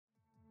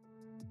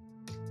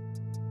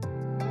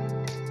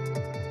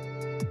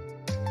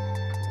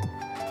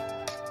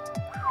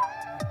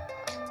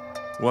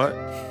What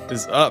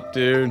is up,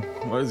 dude?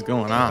 What is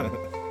going on?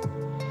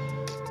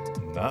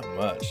 Not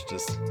much.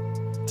 Just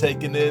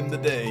taking in the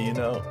day, you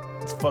know.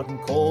 It's fucking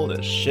cold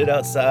as shit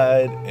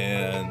outside,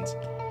 and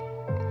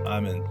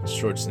I'm in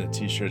shorts and a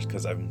t-shirt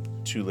because I'm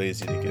too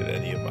lazy to get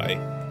any of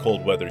my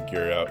cold weather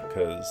gear out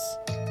because,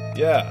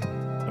 yeah,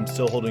 I'm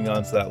still holding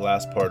on to that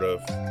last part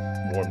of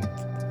warmth.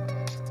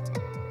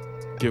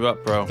 Give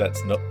up, bro. That's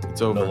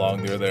It's over. no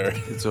longer there.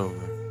 It's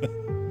over.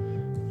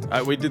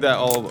 We did that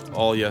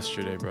all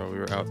yesterday, bro. We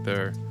were out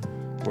there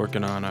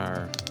working on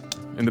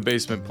in the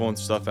basement, pulling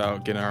stuff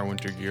out, getting our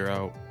winter gear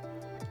out.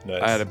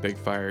 Nice. I had a big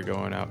fire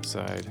going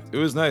outside. It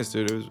was nice,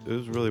 dude. It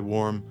was really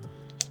warm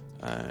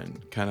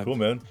and kind of cool,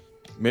 man.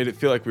 Made it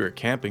feel like we were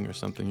camping or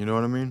something. You know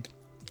what I mean?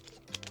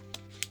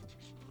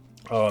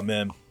 Oh,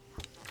 man.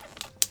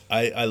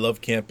 I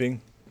love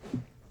camping,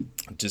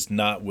 just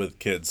not with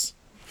kids.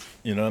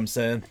 You know what I'm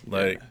saying?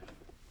 Like,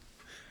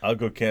 I'll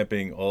go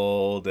camping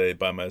all day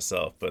by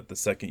myself, but the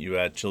second you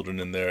add children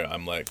in there,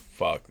 I'm like,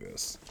 fuck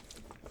this.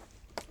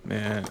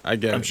 Man, I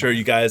get it. I'm sure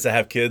you guys that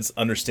have kids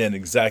understand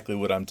exactly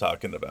what I'm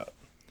talking about.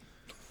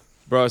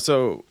 Bro,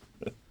 so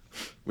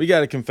we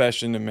got a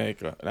confession to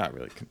make. Not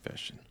really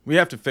confession. We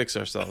have to fix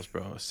ourselves,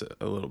 bro,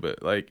 a little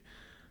bit. Like,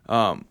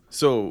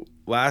 so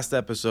last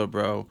episode,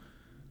 bro,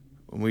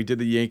 when we did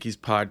the Yankees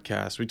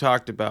podcast, we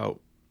talked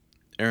about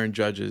Aaron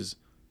Judge's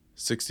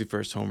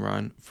 61st home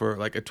run for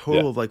like a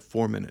total of like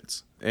 4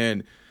 minutes.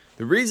 And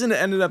the reason it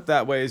ended up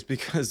that way is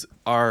because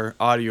our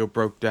audio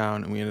broke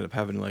down and we ended up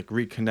having to like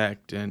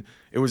reconnect. And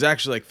it was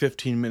actually like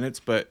 15 minutes,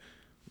 but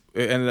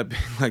it ended up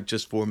being like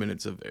just 4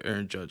 minutes of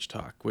Aaron Judge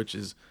talk, which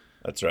is...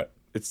 That's right.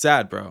 It's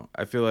sad, bro.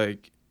 I feel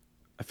like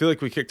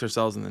we kicked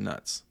ourselves in the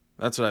nuts.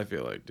 That's what I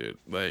feel like, dude.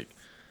 Like,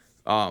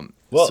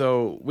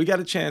 so we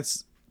got a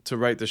chance to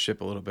right the ship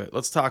a little bit.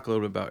 Let's talk a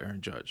little bit about Aaron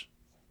Judge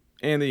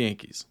and the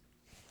Yankees.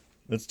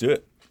 Let's do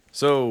it.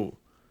 So,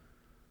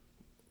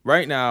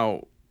 right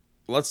now,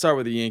 let's start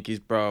with the Yankees,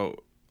 bro.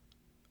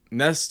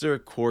 Nestor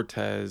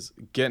Cortez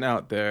getting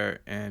out there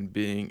and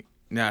being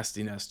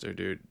nasty Nestor,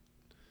 dude.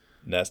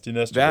 Nasty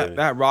Nestor.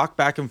 That rock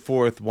back and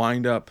forth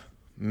wind up,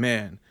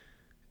 man.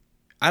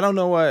 I don't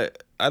know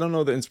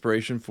the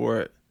inspiration for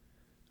it,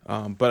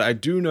 but I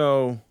do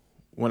know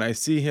when I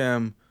see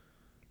him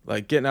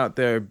like getting out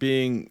there,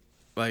 being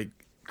like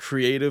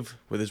creative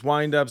with his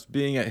windups,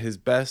 being at his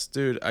best,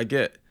 dude. I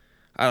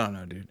don't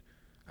know, dude.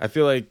 I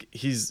feel like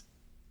he's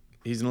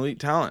an elite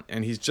talent,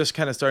 and he's just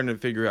kind of starting to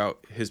figure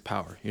out his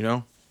power, you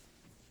know?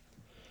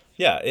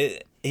 Yeah,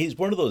 he's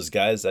one of those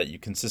guys that you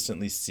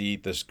consistently see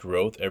this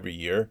growth every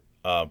year.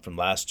 From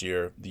last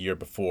year, the year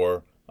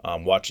before,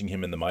 watching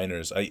him in the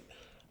minors,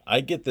 I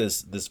get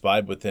this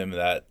vibe with him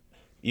that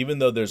even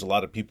though there's a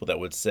lot of people that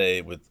would say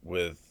with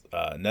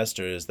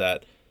Nestor is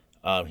that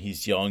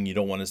he's young, you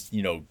don't want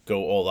to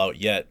go all out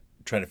yet,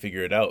 trying to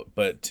figure it out.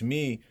 But to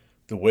me,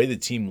 the way the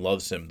team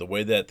loves him, the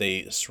way that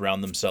they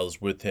surround themselves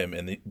with him,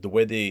 and the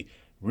way they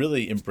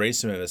really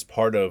embrace him as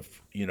part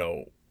of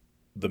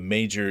the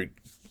major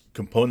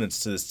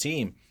components to this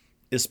team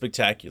is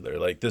spectacular.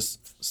 Like this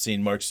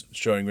scene Mark's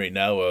showing right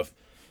now of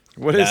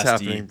what is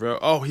happening, bro?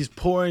 Oh, he's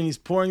pouring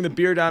the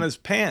beer down his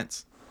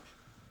pants.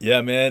 Yeah,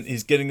 man,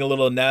 he's getting a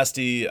little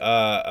nasty.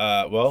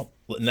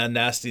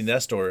 Nasty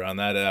Nestor on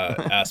that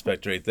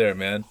aspect right there,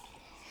 man.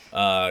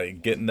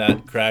 Getting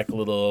that crack a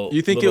little.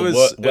 You think little it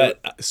was wet.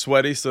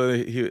 Sweaty, so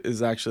he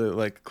is actually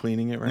like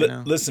cleaning it right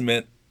now? Listen,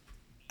 man,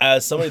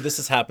 as somebody, this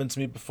has happened to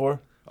me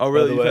before. Oh,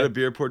 really? You've had a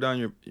beer poured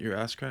down your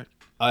ass crack?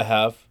 I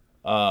have.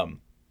 One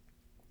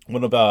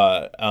of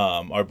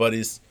our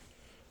buddies,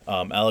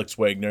 Alex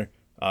Wagner,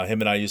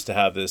 him and I used to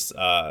have this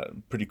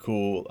pretty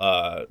cool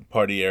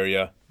party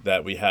area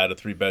that we had, a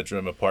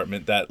 3-bedroom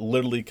apartment that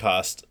literally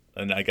cost,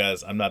 and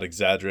guys, I'm not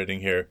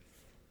exaggerating here,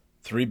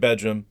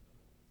 3-bedroom,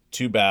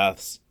 2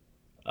 baths,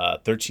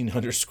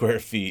 1,300 square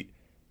feet,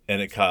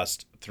 and it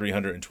cost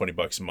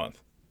 $320 a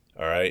month.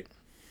 All right,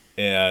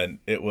 and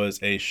it was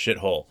a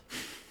shithole,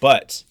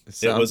 but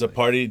it was a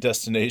party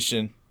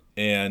destination.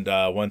 And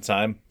one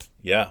time,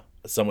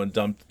 someone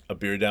dumped a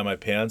beer down my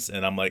pants,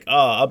 and I'm like,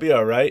 "Oh, I'll be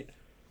all right,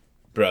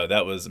 bro."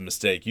 That was a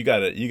mistake. You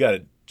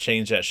gotta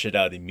change that shit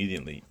out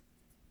immediately.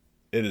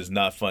 It is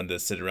not fun to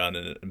sit around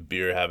and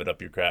beer have it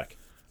up your crack.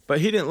 But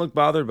he didn't look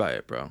bothered by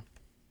it, bro.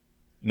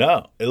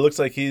 No, it looks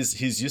like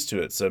he's used to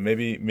it. So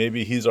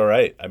maybe he's all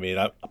right. I mean,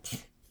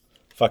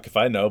 fuck if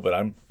I know,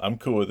 but I'm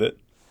cool with it.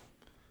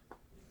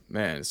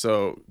 Man,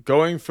 so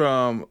going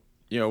from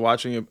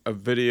watching a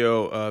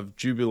video of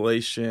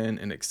jubilation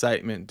and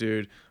excitement,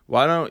 dude,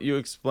 why don't you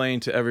explain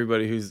to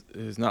everybody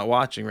who's not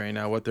watching right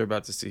now what they're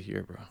about to see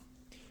here, bro?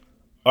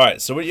 All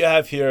right, so what you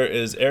have here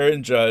is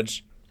Aaron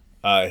Judge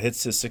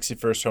hits his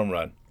 61st home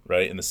run,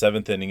 right, in the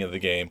 7th inning of the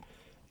game.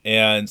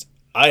 And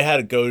I had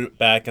to go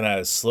back and I had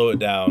to slow it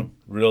down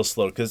real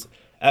slow because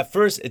at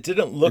first it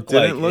didn't look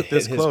like it hit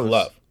his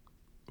glove.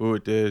 Oh,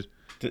 it did.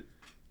 It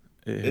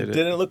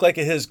didn't look like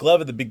it hit his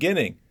glove at the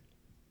beginning.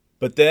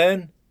 But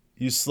then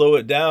you slow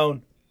it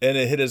down and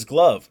it hit his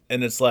glove.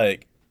 And it's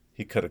like,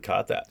 he could have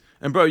caught that.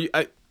 And, bro,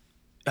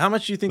 how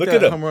much do you think Look that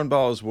at him. home run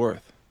ball is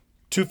worth?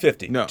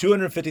 $250. No.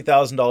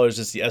 $250,000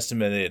 is the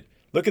estimated.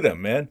 Look at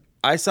him, man.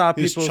 I saw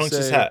He just people chunks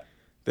his say hat.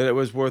 that it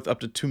was worth up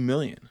to $2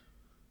 million.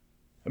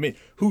 I mean,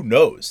 who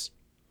knows?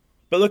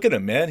 But look at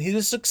him, man. He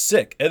just looks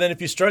sick. And then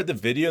if you start the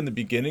video in the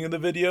beginning of the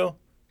video,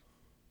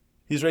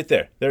 he's right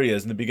there. There he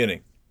is in the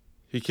beginning.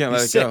 He can't He's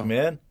let it sick, go.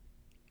 man.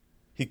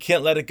 He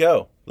can't let it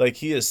go. Like,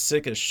 he is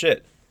sick as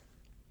shit.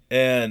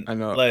 And I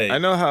know. Like, I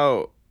know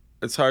how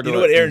it's hard to. You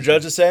know let what Aaron things-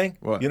 Judge is saying?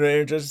 What? You know what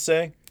Aaron Judge is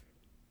saying?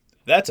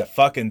 That's a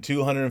fucking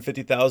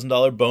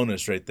 $250,000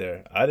 bonus right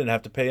there. I didn't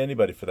have to pay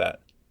anybody for that.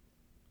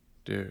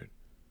 Dude.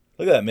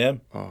 Look at that,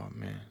 man. Oh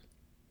man.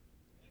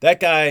 That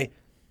guy,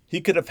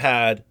 he could have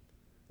had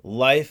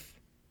life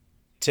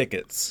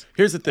tickets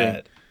Here's the thing.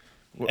 at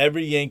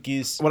every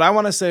Yankees What I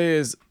want to say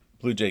is,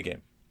 Blue Jay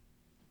game.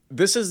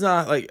 this is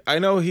not like, I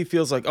know he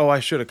feels like, oh, I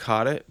should have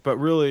caught it, but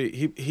really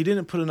he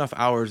didn't put enough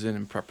hours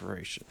in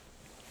preparation.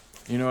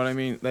 You know what I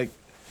mean? Like,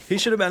 he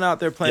should have been out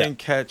there playing Yeah.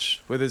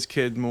 catch with his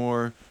kid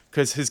more,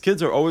 because his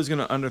kids are always going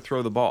to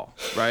underthrow the ball,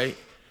 right?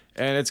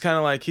 And it's kind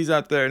of like he's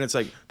out there, and it's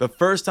like the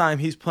first time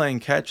he's playing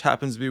catch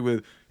happens to be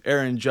with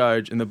Aaron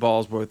Judge, and the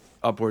ball's worth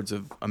upwards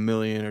of $1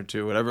 million or $2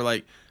 million, whatever.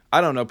 Like,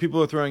 I don't know.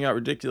 People are throwing out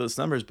ridiculous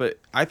numbers, but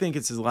I think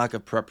it's his lack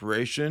of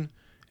preparation.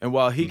 And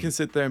while he can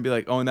sit there and be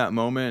like, oh, in that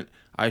moment,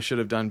 I should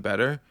have done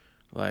better,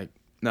 like,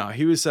 no,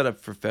 he was set up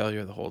for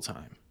failure the whole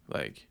time.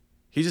 Like,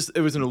 it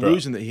was an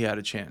illusion that he had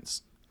a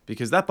chance,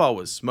 because that ball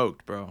was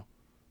smoked, bro.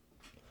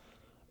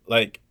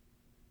 Like,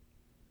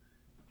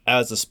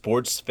 as a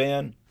sports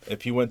fan,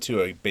 if he went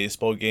to a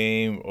baseball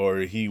game or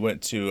he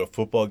went to a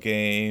football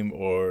game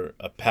or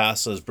a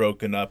pass was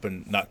broken up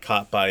and not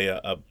caught by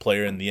a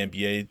player in the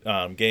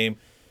NBA game,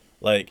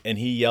 like, and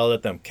he yelled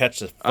at them, catch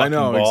the fucking I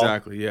know, ball.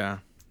 exactly, yeah.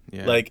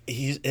 Yeah. Like,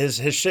 his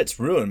shit's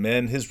ruined,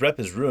 man. His rep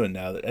is ruined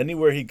now.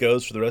 Anywhere he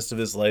goes for the rest of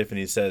his life and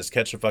he says,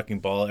 catch a fucking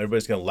ball,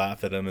 everybody's going to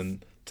laugh at him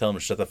and tell him to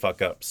shut the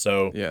fuck up.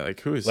 So, yeah, like,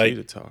 who is like, he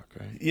to talk,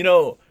 right? you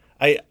know,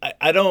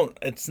 I don't,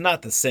 it's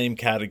not the same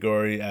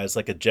category as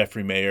like a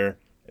Jeffrey Mayer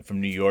from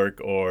New York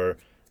or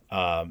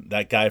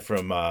that guy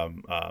from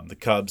the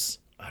Cubs.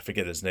 I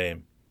forget his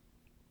name.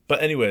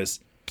 But anyways,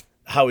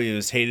 how he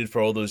was hated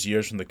for all those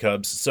years from the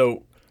Cubs.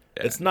 So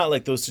it's not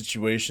like those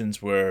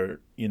situations where,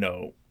 you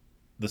know,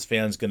 this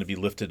fan's going to be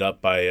lifted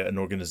up by an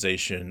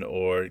organization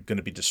or going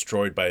to be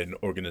destroyed by an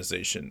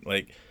organization.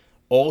 Like,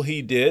 all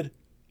he did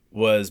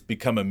was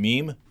become a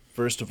meme,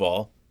 first of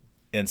all.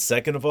 And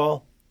second of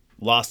all,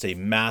 lost a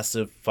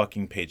massive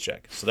fucking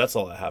paycheck. So that's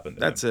all that happened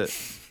to That's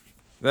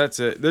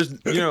him. it.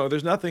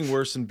 There's nothing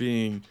worse than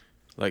being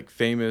like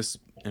famous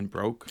and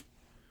broke.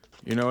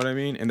 You know what I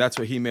mean? And that's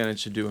what he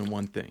managed to do in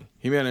one thing.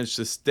 He managed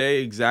to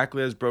stay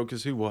exactly as broke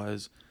as he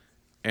was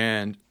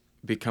and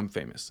become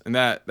famous. And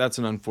that's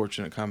an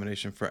unfortunate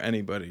combination for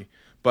anybody.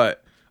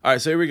 But all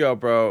right, so here we go,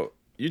 bro.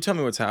 You tell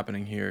me what's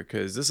happening here,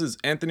 because this is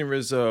Anthony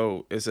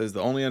Rizzo. It says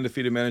the only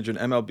undefeated manager in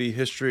MLB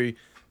history.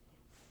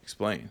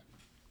 Explain.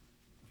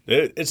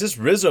 It's just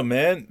Rizzo,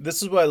 man.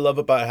 This is what I love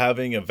about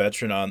having a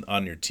veteran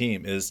on your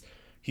team is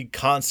he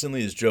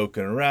constantly is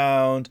joking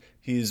around.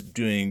 He's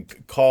doing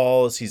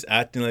calls. He's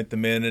acting like the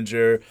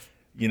manager.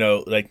 You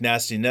know, like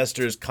Nasty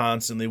Nestor is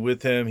constantly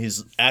with him.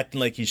 He's acting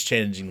like he's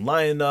changing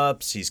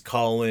lineups. He's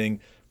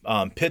calling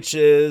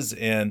pitches.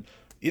 And,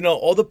 you know,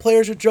 all the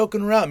players are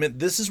joking around. Man,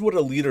 this is what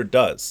a leader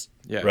does,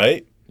 Yeah.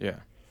 right? Yeah.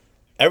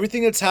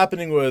 Everything that's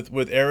happening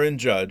with Aaron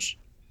Judge,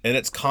 and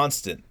it's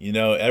constant. You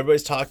know,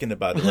 everybody's talking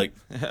about it. Like,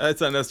 That's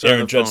not necessarily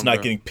Aaron Judge's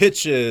not getting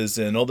pitches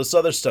and all this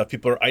other stuff.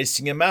 People are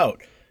icing him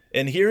out.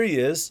 And here he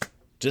is,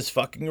 just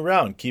fucking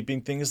around,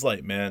 keeping things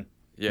light, man.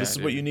 Yeah, this is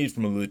dude. what you need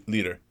from a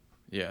leader.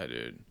 Yeah,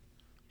 dude.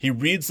 He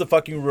reads the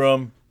fucking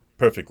room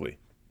perfectly.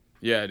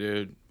 Yeah,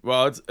 dude.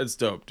 Well, it's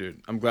dope,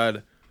 dude. I'm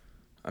glad.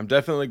 I'm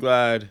definitely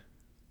glad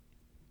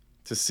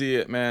to see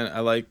it, man. I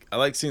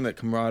like seeing that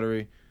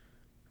camaraderie.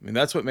 I mean,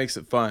 that's what makes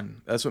it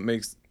fun. That's what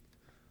makes,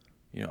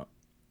 you know,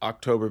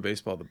 October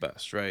baseball the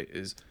best, right?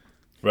 Is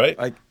Right?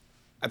 like,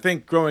 I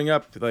think growing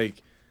up,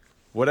 like,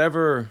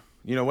 whatever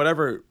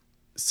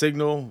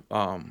signal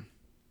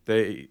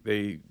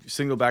they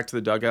signal back to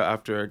the dugout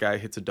after a guy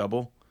hits a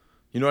double.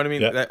 You know what I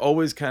mean? Yeah. That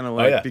always kind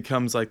of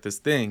becomes like this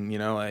thing, you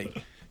know,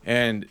 like,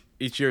 and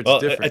each year it's Well,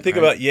 different. I think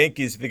right? about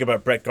Yankees. You think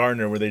about Brett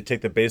Gardner, where they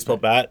take the baseball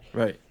bat,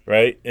 Right.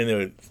 right, and they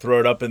would throw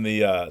it up in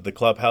the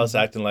clubhouse,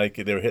 acting like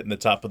they were hitting the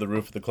top of the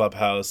roof of the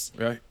clubhouse.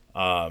 Right.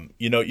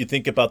 You know, you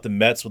think about the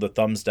Mets with a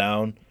thumbs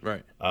down.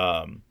 Right.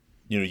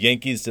 You know,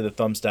 Yankees did a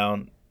thumbs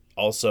down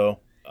also.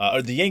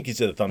 Or the Yankees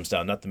did a thumbs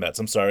down, not the Mets.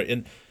 I'm sorry.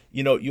 And,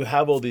 you know, you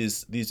have all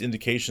these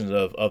indications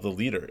of the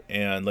leader.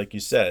 And like you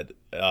said,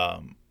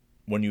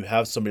 when you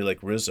have somebody like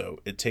Rizzo,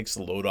 it takes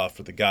the load off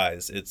for the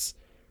guys.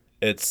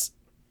 It's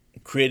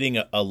creating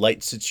a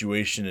light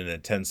situation in a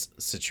tense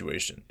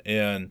situation.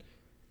 And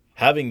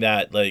having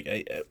that, like,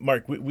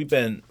 Mark, we've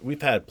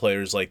had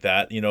players like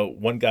that. You know,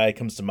 one guy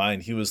comes to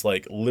mind. He was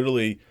like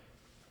literally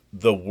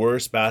the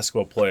worst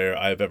basketball player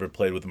I've ever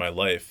played with in my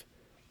life.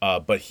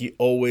 But he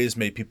always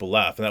made people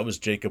laugh, and that was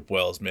Jacob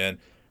Wells, man.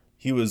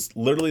 He was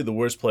literally the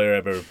worst player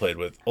I've ever played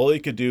with. All he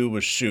could do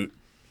was shoot,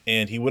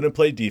 and he wouldn't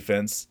play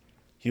defense.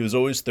 He was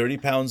always 30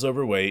 pounds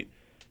overweight,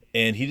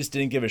 and he just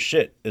didn't give a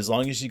shit. As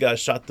long as you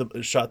guys shoot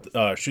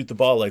the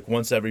ball like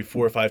once every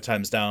 4 or 5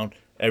 times down,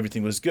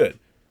 everything was good.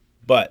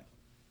 But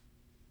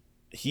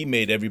he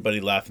made everybody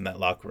laugh in that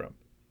locker room.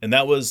 And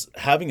that was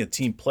having a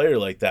team player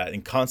like that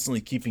and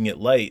constantly keeping it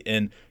light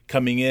and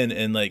coming in.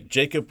 And like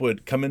Jacob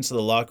would come into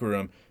the locker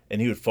room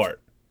and he would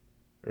fart,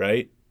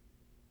 right?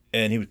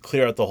 And he would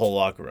clear out the whole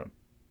locker room.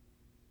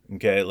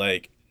 Okay,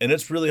 like, and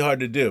it's really hard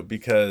to do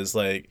because,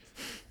 like,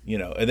 you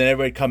know, and then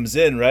everybody comes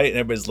in, right? And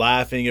everybody's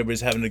laughing,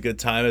 everybody's having a good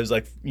time. It was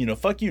like, you know,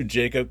 fuck you,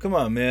 Jacob. Come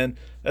on, man.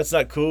 That's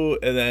not cool.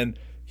 And then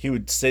he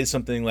would say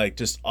something like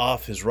just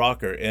off his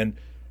rocker. And,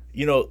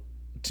 you know,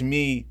 to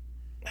me,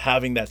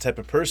 having that type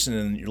of person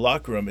in your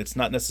locker room, it's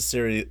not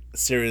necessarily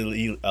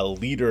a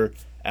leader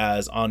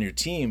as on your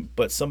team,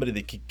 but somebody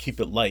that can keep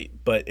it light.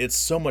 But it's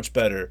so much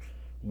better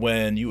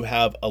when you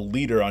have a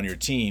leader on your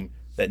team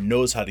that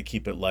knows how to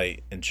keep it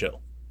light and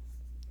chill.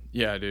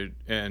 Yeah, dude.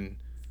 And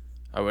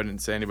I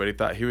wouldn't say anybody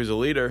thought he was a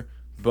leader,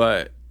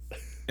 but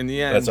in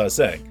the end, that's what I was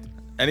saying.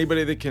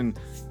 Anybody that can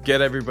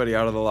get everybody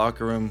out of the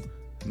locker room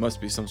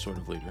must be some sort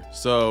of leader.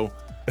 So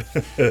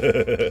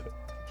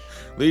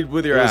lead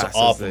with your ass. It was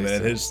awful,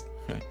 man.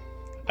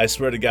 I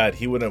swear to God,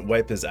 he wouldn't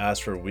wipe his ass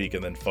for a week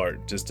and then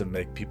fart just to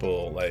make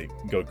people like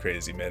go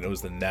crazy, man. It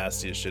was the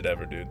nastiest shit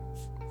ever, dude.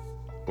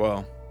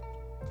 Well,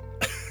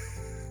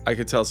 I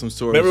could tell some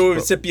stories. Remember when we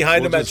would sit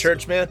behind him at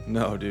church, man?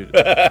 No, dude.